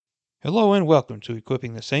Hello and welcome to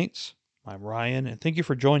Equipping the Saints. I'm Ryan, and thank you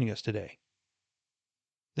for joining us today.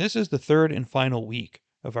 This is the third and final week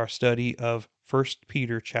of our study of 1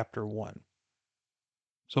 Peter chapter 1.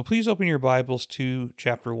 So please open your Bibles to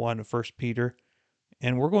chapter 1 of 1 Peter,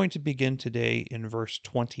 and we're going to begin today in verse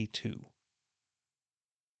 22.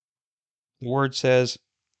 The word says,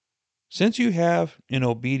 "Since you have, in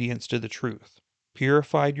obedience to the truth,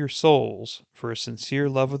 purified your souls for a sincere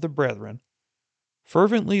love of the brethren,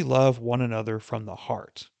 fervently love one another from the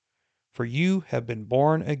heart. For you have been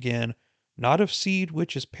born again, not of seed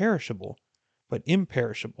which is perishable, but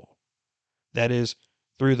imperishable, that is,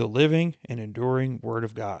 through the living and enduring Word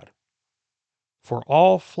of God. For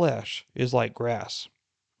all flesh is like grass,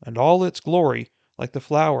 and all its glory like the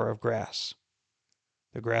flower of grass.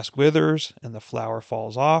 The grass withers, and the flower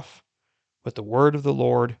falls off, but the word of the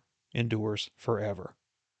Lord endures forever.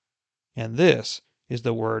 And this is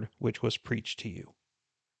the word which was preached to you."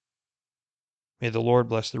 May the Lord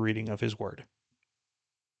bless the reading of his word.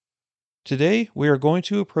 Today, we are going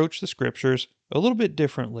to approach the scriptures a little bit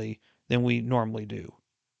differently than we normally do.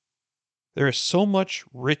 There is so much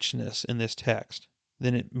richness in this text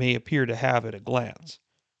than it may appear to have at a glance.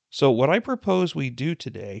 So, what I propose we do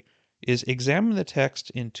today is examine the text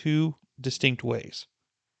in two distinct ways.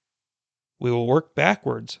 We will work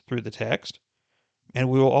backwards through the text, and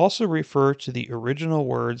we will also refer to the original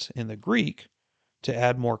words in the Greek to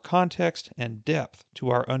add more context and depth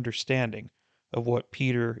to our understanding of what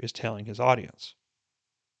Peter is telling his audience.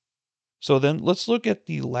 So then let's look at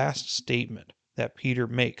the last statement that Peter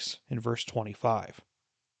makes in verse 25.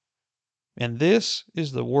 "And this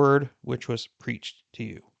is the word which was preached to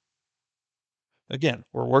you." Again,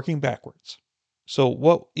 we're working backwards. So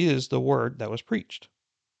what is the word that was preached?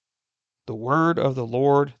 The word of the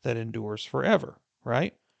Lord that endures forever,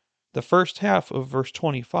 right? The first half of verse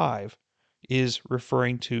 25 is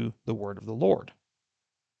referring to the word of the Lord.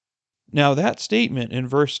 Now, that statement in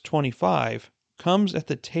verse 25 comes at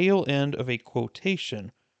the tail end of a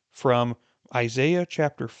quotation from Isaiah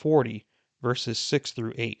chapter 40, verses 6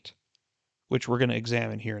 through 8, which we're going to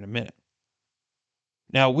examine here in a minute.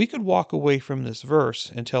 Now, we could walk away from this verse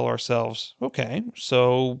and tell ourselves, okay,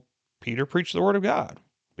 so Peter preached the word of God.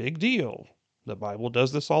 Big deal. The Bible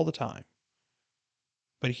does this all the time.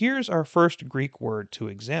 But here's our first Greek word to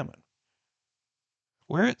examine.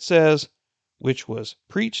 Where it says, "which was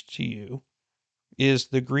preached to you," is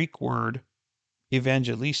the Greek word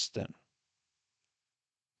evangeliston.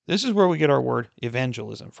 This is where we get our word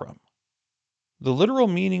evangelism from. The literal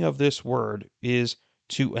meaning of this word is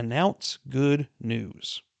to announce good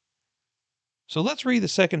news. So let's read the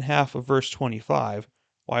second half of verse 25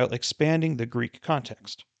 while expanding the Greek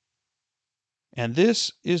context. "And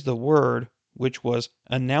this is the word which was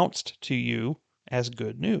announced to you as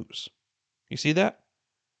good news." You see that?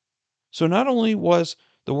 So not only was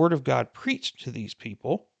the word of God preached to these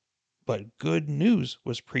people, but good news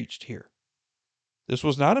was preached here. This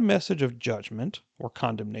was not a message of judgment or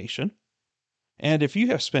condemnation. And if you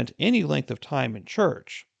have spent any length of time in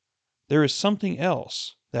church, there is something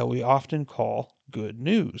else that we often call good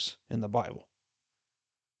news in the Bible.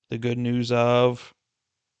 The good news of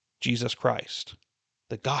Jesus Christ,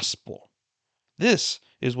 the gospel. This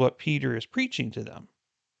is what Peter is preaching to them.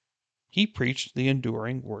 He preached the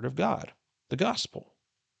enduring word of God, the gospel.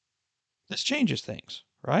 This changes things,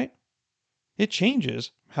 right? It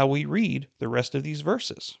changes how we read the rest of these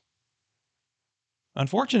verses.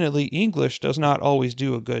 Unfortunately, English does not always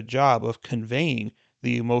do a good job of conveying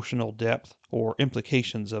the emotional depth or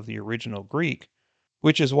implications of the original Greek,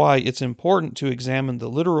 which is why it's important to examine the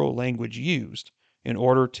literal language used in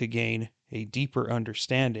order to gain a deeper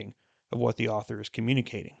understanding of what the author is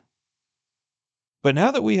communicating. But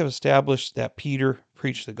now that we have established that Peter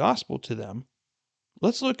preached the gospel to them,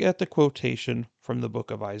 let's look at the quotation from the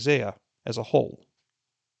book of Isaiah as a whole.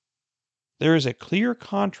 There is a clear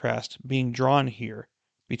contrast being drawn here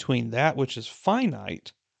between that which is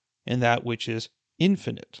finite and that which is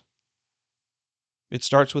infinite. It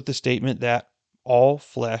starts with the statement that all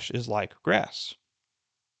flesh is like grass.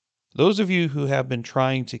 Those of you who have been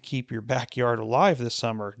trying to keep your backyard alive this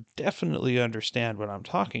summer definitely understand what I'm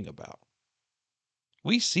talking about.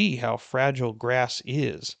 We see how fragile grass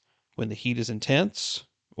is when the heat is intense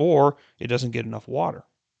or it doesn't get enough water.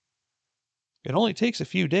 It only takes a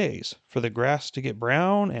few days for the grass to get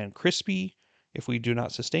brown and crispy if we do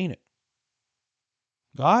not sustain it.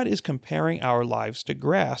 God is comparing our lives to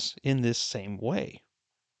grass in this same way.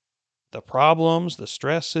 The problems, the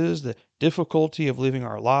stresses, the difficulty of living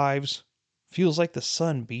our lives feels like the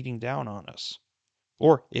sun beating down on us.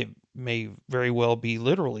 Or it may very well be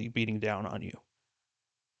literally beating down on you.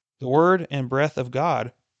 The word and breath of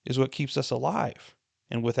God is what keeps us alive,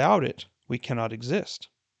 and without it, we cannot exist.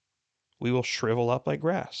 We will shrivel up like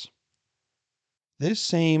grass. This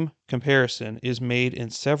same comparison is made in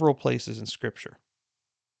several places in Scripture.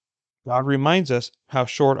 God reminds us how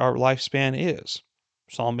short our lifespan is,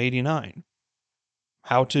 Psalm 89,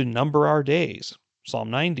 how to number our days, Psalm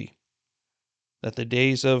 90, that the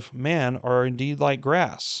days of man are indeed like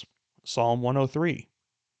grass, Psalm 103,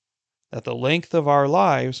 that the length of our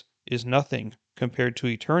lives is nothing compared to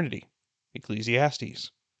eternity,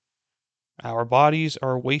 Ecclesiastes. Our bodies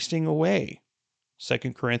are wasting away, 2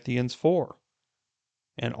 Corinthians 4.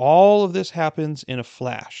 And all of this happens in a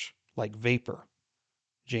flash, like vapor,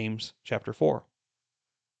 James chapter 4.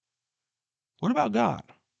 What about God?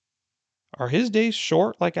 Are his days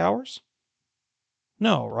short like ours?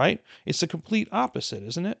 No, right? It's the complete opposite,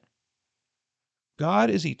 isn't it? God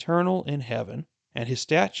is eternal in heaven, and his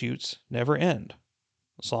statutes never end.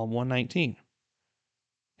 Psalm 119.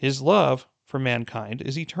 His love for mankind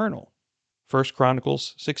is eternal. 1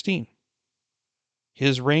 Chronicles 16.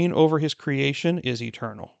 His reign over his creation is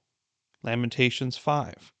eternal. Lamentations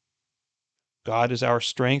 5. God is our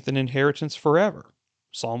strength and inheritance forever.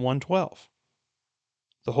 Psalm 112.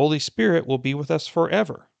 The Holy Spirit will be with us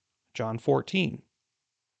forever. John 14.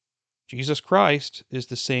 Jesus Christ is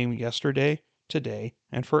the same yesterday, today,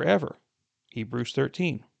 and forever. Hebrews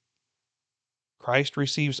 13. Christ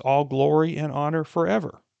receives all glory and honor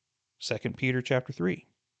forever. 2 Peter chapter 3.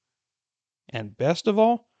 And best of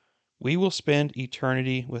all, we will spend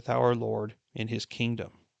eternity with our Lord in his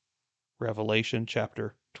kingdom. Revelation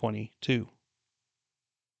chapter 22.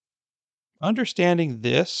 Understanding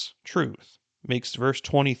this truth makes verse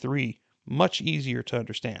 23 much easier to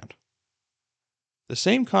understand. The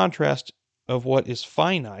same contrast of what is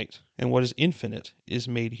finite and what is infinite is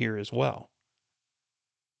made here as well.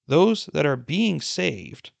 Those that are being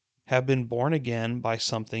saved have been born again by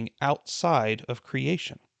something outside of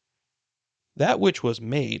creation. That which was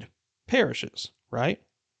made perishes, right?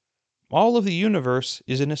 All of the universe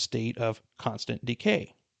is in a state of constant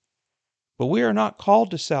decay. But we are not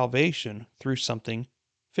called to salvation through something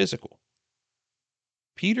physical.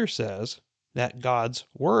 Peter says that God's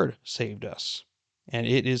word saved us, and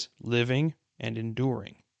it is living and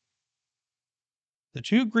enduring. The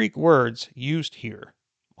two Greek words used here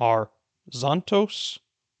are zontos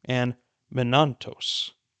and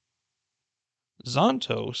menantos.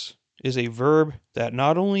 Zontos is a verb that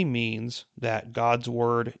not only means that God's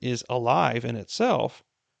word is alive in itself,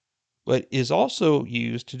 but is also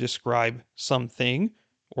used to describe something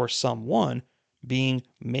or someone being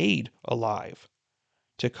made alive,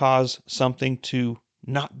 to cause something to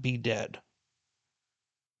not be dead.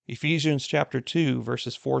 Ephesians chapter 2,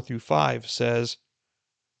 verses 4 through 5 says,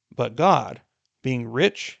 "But God, being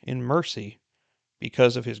rich in mercy,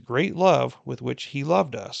 because of his great love with which he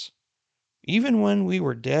loved us, even when we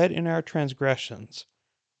were dead in our transgressions,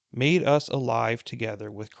 made us alive together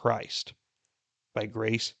with Christ. By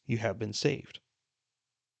grace you have been saved."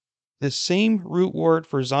 This same root word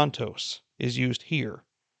for zontos is used here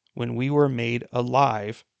when we were made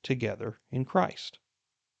alive together in Christ.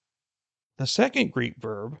 The second Greek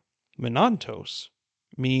verb, menantos,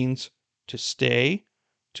 means to stay,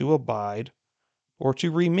 to abide, or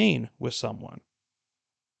to remain with someone.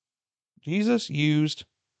 Jesus used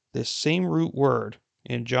this same root word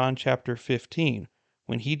in John chapter 15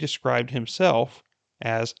 when he described himself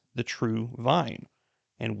as the true vine,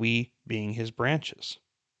 and we being his branches.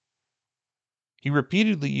 He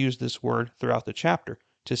repeatedly used this word throughout the chapter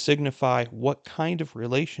to signify what kind of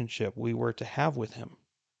relationship we were to have with him.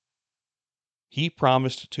 He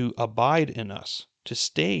promised to abide in us, to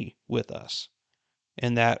stay with us,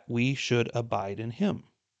 and that we should abide in him.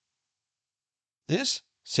 This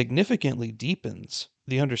significantly deepens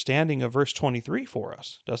the understanding of verse 23 for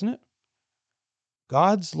us, doesn't it?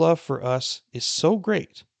 God's love for us is so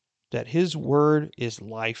great that his word is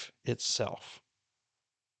life itself.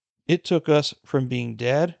 It took us from being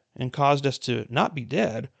dead and caused us to not be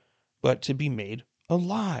dead, but to be made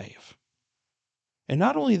alive. And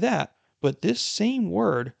not only that, but this same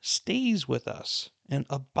word stays with us and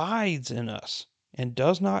abides in us and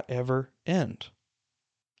does not ever end.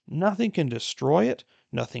 Nothing can destroy it,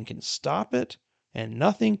 nothing can stop it, and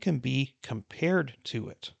nothing can be compared to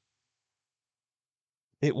it.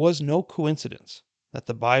 It was no coincidence that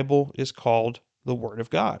the Bible is called the Word of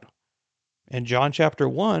God. And John chapter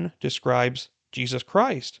 1 describes Jesus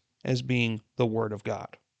Christ as being the Word of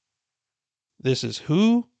God. This is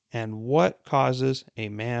who and what causes a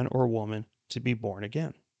man or woman to be born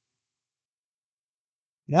again.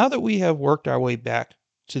 Now that we have worked our way back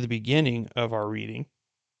to the beginning of our reading,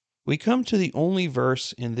 we come to the only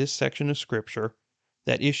verse in this section of Scripture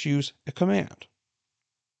that issues a command: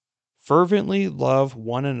 fervently love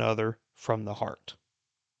one another from the heart.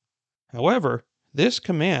 However, this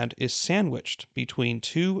command is sandwiched between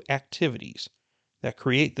two activities that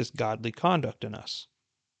create this godly conduct in us.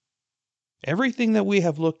 Everything that we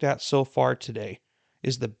have looked at so far today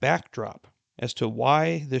is the backdrop as to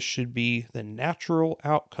why this should be the natural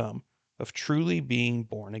outcome of truly being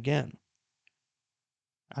born again.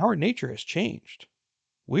 Our nature has changed.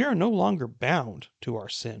 We are no longer bound to our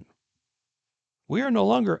sin. We are no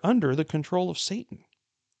longer under the control of Satan.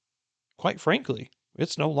 Quite frankly,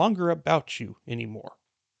 it's no longer about you anymore.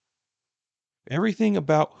 Everything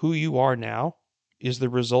about who you are now is the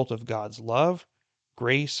result of God's love,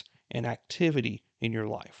 grace, and activity in your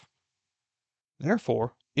life.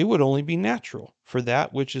 Therefore, it would only be natural for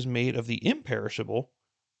that which is made of the imperishable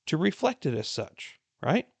to reflect it as such,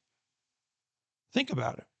 right? Think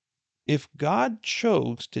about it. If God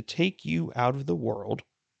chose to take you out of the world,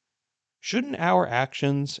 shouldn't our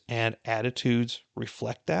actions and attitudes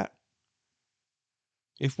reflect that?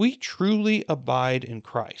 If we truly abide in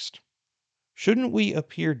Christ, shouldn't we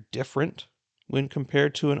appear different when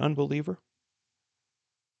compared to an unbeliever?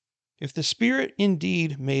 If the Spirit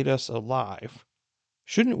indeed made us alive,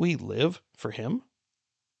 shouldn't we live for Him?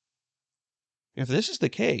 If this is the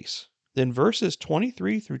case, then verses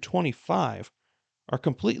 23 through 25 are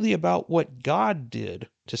completely about what God did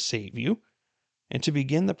to save you and to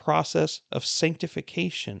begin the process of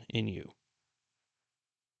sanctification in you.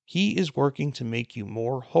 He is working to make you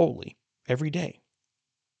more holy every day.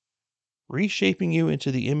 Reshaping you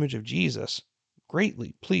into the image of Jesus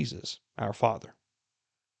greatly pleases our Father.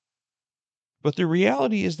 But the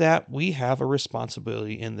reality is that we have a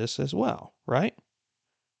responsibility in this as well, right?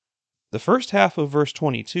 The first half of verse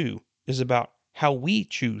 22 is about how we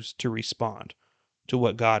choose to respond to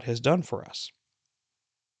what God has done for us.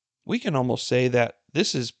 We can almost say that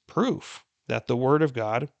this is proof that the Word of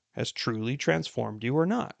God has truly transformed you or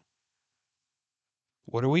not.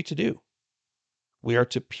 What are we to do? We are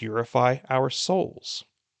to purify our souls.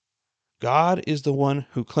 God is the one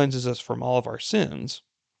who cleanses us from all of our sins.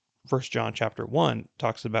 1 John chapter 1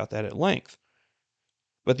 talks about that at length.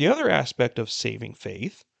 But the other aspect of saving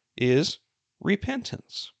faith is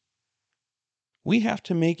repentance. We have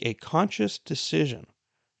to make a conscious decision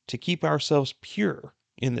to keep ourselves pure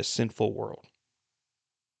in this sinful world.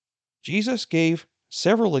 Jesus gave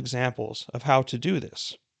several examples of how to do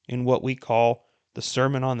this in what we call the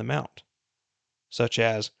Sermon on the Mount, such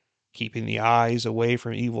as keeping the eyes away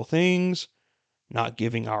from evil things, not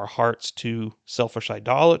giving our hearts to selfish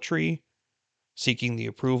idolatry, seeking the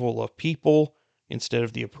approval of people instead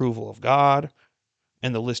of the approval of God,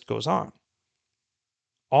 and the list goes on.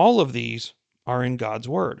 All of these are in God's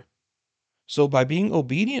Word. So by being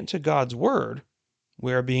obedient to God's Word,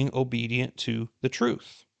 we are being obedient to the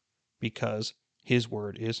truth, because His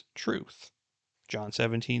Word is truth. John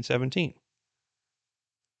 17:17.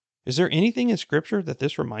 Is there anything in Scripture that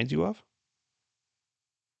this reminds you of?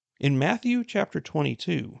 In Matthew chapter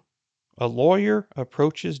 22, a lawyer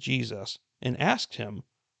approaches Jesus and asked him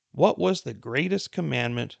what was the greatest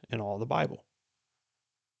commandment in all the Bible.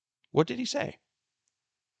 What did he say?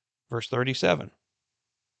 Verse 37.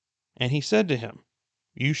 And he said to him,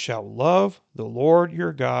 "You shall love the Lord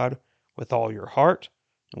your God with all your heart,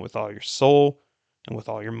 and with all your soul, and with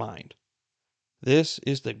all your mind. This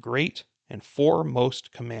is the great and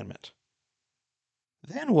foremost commandment."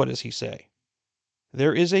 Then what does he say?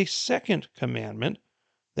 There is a second commandment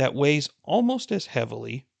that weighs almost as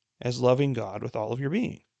heavily as loving God with all of your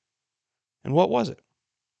being. And what was it?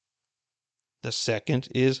 The second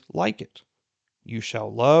is like it. You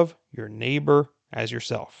shall love your neighbor as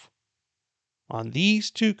yourself. On these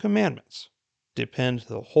two commandments depend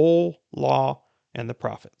the whole law and the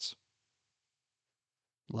prophets.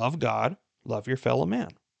 Love God, love your fellow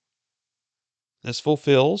man. This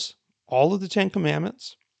fulfills all of the 10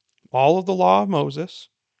 Commandments, all of the law of Moses,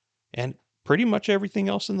 and pretty much everything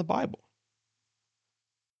else in the Bible.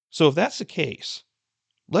 So if that's the case,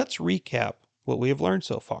 let's recap what we have learned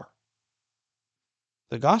so far.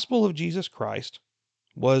 The gospel of Jesus Christ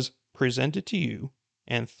was presented to you,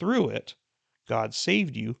 and through it, God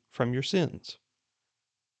saved you from your sins.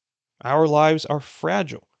 Our lives are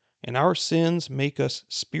fragile, and our sins make us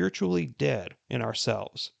spiritually dead in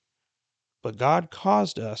ourselves. But God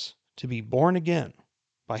caused us to be born again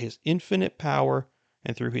by His infinite power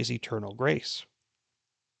and through His eternal grace.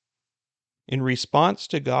 In response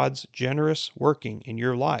to God's generous working in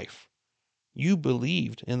your life, you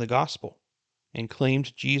believed in the gospel and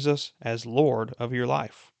claimed Jesus as Lord of your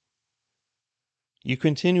life. You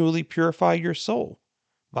continually purify your soul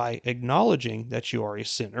by acknowledging that you are a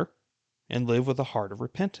sinner and live with a heart of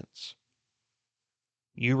repentance.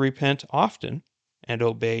 You repent often and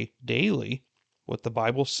obey daily what the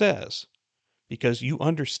Bible says because you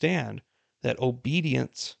understand that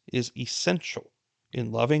obedience is essential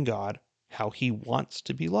in loving God how He wants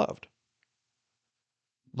to be loved.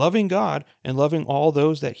 Loving God and loving all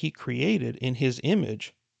those that He created in His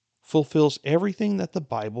image fulfills everything that the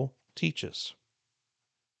Bible teaches.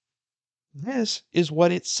 This is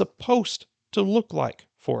what it's supposed to look like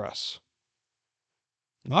for us.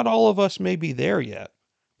 Not all of us may be there yet,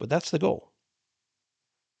 but that's the goal.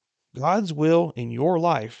 God's will in your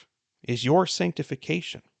life is your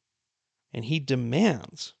sanctification, and He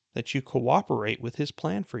demands that you cooperate with His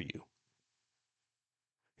plan for you.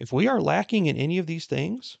 If we are lacking in any of these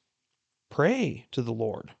things, pray to the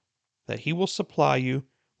Lord that He will supply you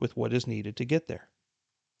with what is needed to get there.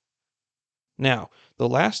 Now, the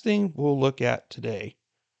last thing we'll look at today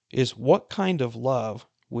is what kind of love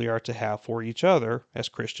we are to have for each other as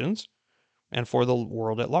Christians and for the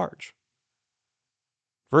world at large.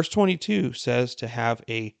 Verse 22 says to have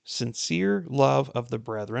a sincere love of the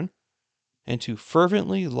brethren and to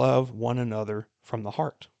fervently love one another from the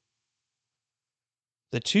heart.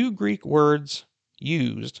 The two Greek words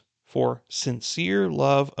used for sincere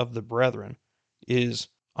love of the brethren is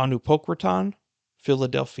anupokriton,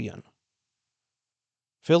 Philadelphian.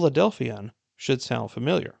 Philadelphian should sound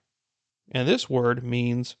familiar, and this word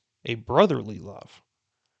means a brotherly love,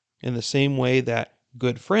 in the same way that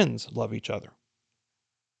good friends love each other.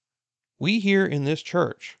 We here in this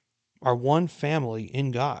church are one family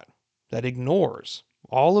in God that ignores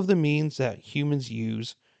all of the means that humans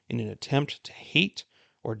use in an attempt to hate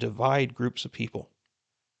or divide groups of people.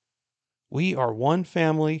 We are one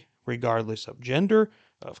family regardless of gender,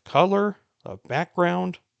 of color, of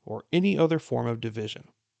background, or any other form of division.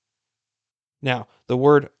 Now, the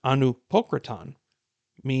word anupokriton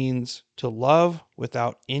means to love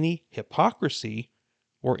without any hypocrisy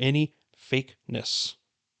or any fakeness.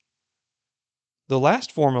 The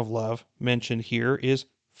last form of love mentioned here is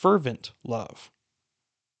fervent love.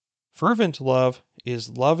 Fervent love is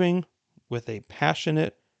loving with a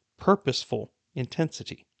passionate, purposeful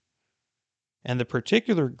intensity. And the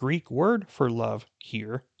particular Greek word for love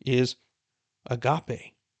here is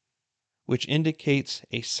agape, which indicates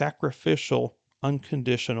a sacrificial,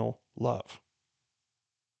 unconditional love.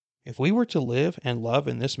 If we were to live and love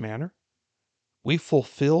in this manner, we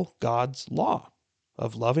fulfill God's law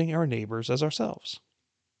of loving our neighbors as ourselves.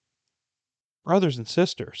 Brothers and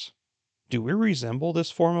sisters, do we resemble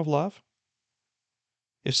this form of love?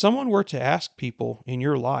 If someone were to ask people in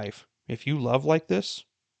your life if you love like this,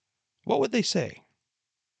 what would they say?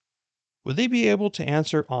 Would they be able to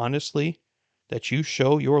answer honestly that you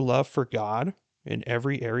show your love for God in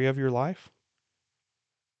every area of your life?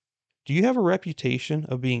 Do you have a reputation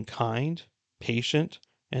of being kind, patient,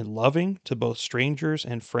 and loving to both strangers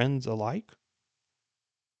and friends alike?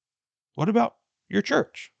 What about your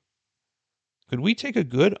church? Could we take a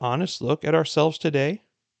good, honest look at ourselves today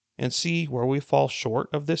and see where we fall short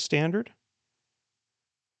of this standard?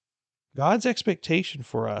 God's expectation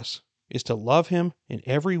for us is to love Him in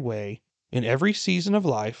every way, in every season of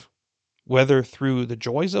life, whether through the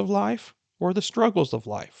joys of life or the struggles of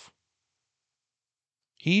life.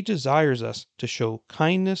 He desires us to show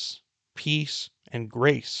kindness, peace, and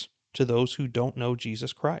grace to those who don't know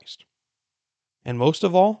Jesus Christ. And most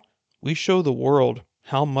of all, we show the world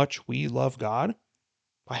how much we love God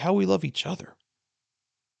by how we love each other.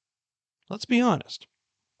 Let's be honest.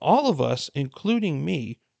 All of us, including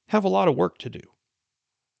me, have a lot of work to do.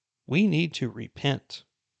 We need to repent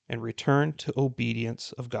and return to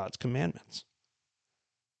obedience of God's commandments.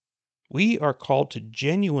 We are called to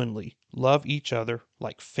genuinely love each other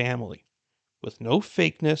like family, with no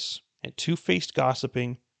fakeness and two-faced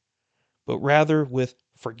gossiping, but rather with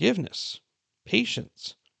forgiveness,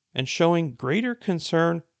 patience, and showing greater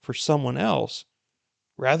concern for someone else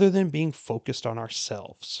rather than being focused on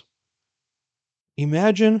ourselves.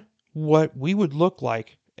 Imagine what we would look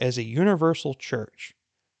like as a universal church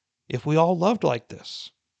if we all loved like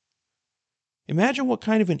this. Imagine what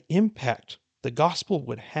kind of an impact the gospel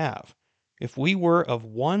would have if we were of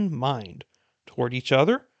one mind toward each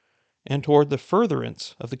other and toward the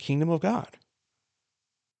furtherance of the kingdom of God.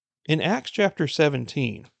 In Acts chapter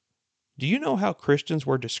 17, do you know how Christians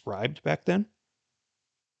were described back then?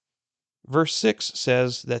 Verse 6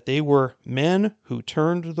 says that they were men who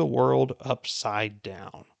turned the world upside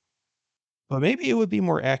down. But maybe it would be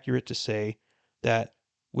more accurate to say that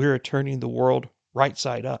we're turning the world right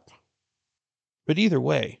side up. But either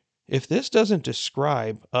way, if this doesn't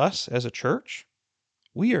describe us as a church,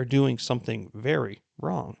 we are doing something very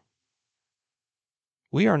wrong.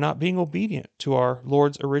 we are not being obedient to our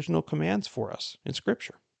Lord's original commands for us in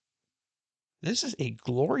Scripture. This is a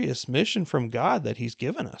glorious mission from God that He's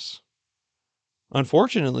given us.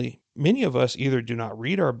 Unfortunately, many of us either do not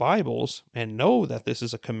read our Bibles and know that this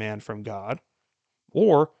is a command from God,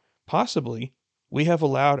 or possibly we have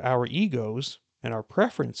allowed our egos and our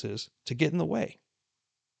preferences to get in the way.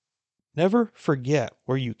 Never forget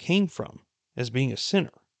where you came from as being a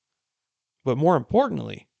sinner. But more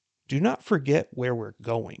importantly, do not forget where we're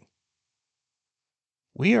going.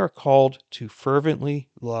 We are called to fervently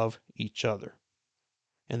love each other.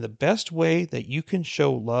 And the best way that you can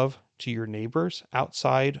show love to your neighbors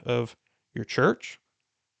outside of your church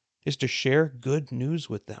is to share good news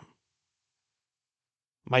with them.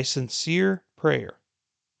 My sincere prayer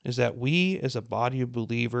is that we as a body of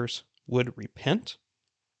believers would repent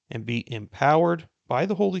and be empowered by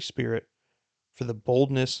the Holy Spirit for the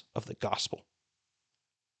boldness of the gospel.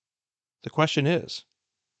 The question is,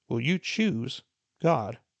 will you choose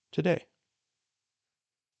God today?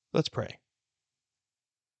 Let's pray.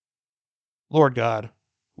 Lord God,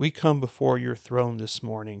 we come before your throne this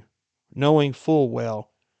morning, knowing full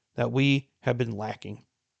well that we have been lacking.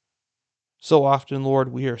 So often,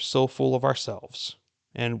 Lord, we are so full of ourselves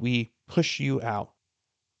and we push you out.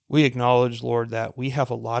 We acknowledge, Lord, that we have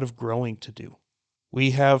a lot of growing to do.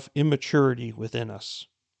 We have immaturity within us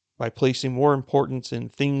by placing more importance in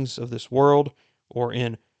things of this world or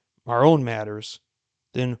in our own matters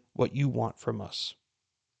than what you want from us.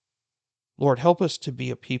 Lord, help us to be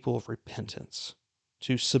a people of repentance,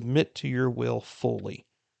 to submit to your will fully,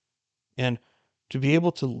 and to be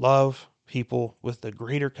able to love people with a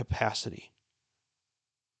greater capacity.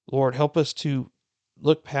 Lord, help us to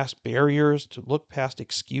look past barriers, to look past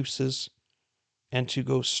excuses, and to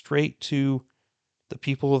go straight to the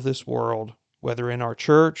people of this world, whether in our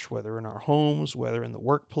church, whether in our homes, whether in the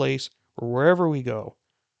workplace, or wherever we go,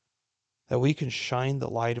 that we can shine the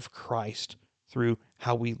light of Christ through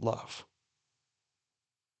how we love.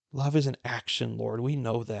 Love is an action, Lord. We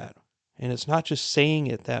know that. And it's not just saying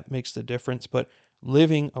it that makes the difference, but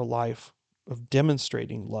living a life of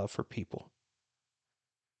demonstrating love for people.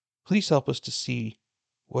 Please help us to see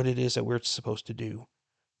what it is that we're supposed to do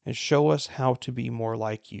and show us how to be more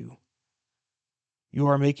like you. You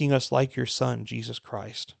are making us like your Son, Jesus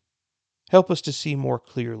Christ. Help us to see more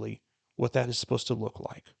clearly what that is supposed to look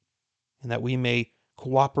like, and that we may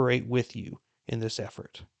cooperate with you in this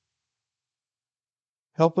effort.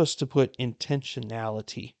 Help us to put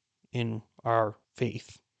intentionality in our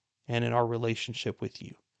faith and in our relationship with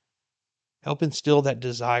you. Help instill that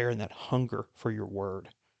desire and that hunger for your word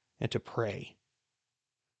and to pray.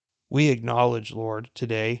 We acknowledge, Lord,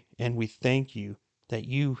 today, and we thank you that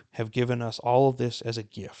you have given us all of this as a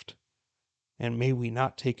gift. And may we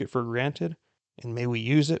not take it for granted, and may we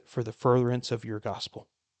use it for the furtherance of your gospel.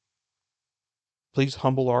 Please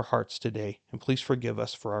humble our hearts today, and please forgive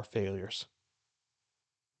us for our failures.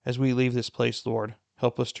 As we leave this place, Lord,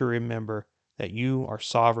 help us to remember that you are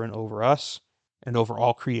sovereign over us and over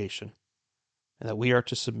all creation, and that we are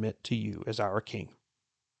to submit to you as our King.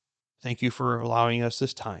 Thank you for allowing us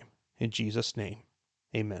this time. In Jesus' name,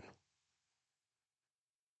 amen.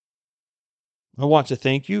 I want to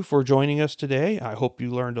thank you for joining us today. I hope you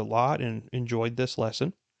learned a lot and enjoyed this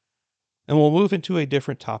lesson. And we'll move into a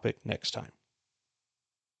different topic next time.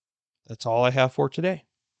 That's all I have for today.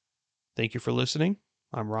 Thank you for listening.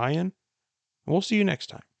 I'm Ryan, and we'll see you next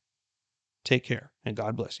time. Take care, and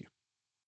God bless you.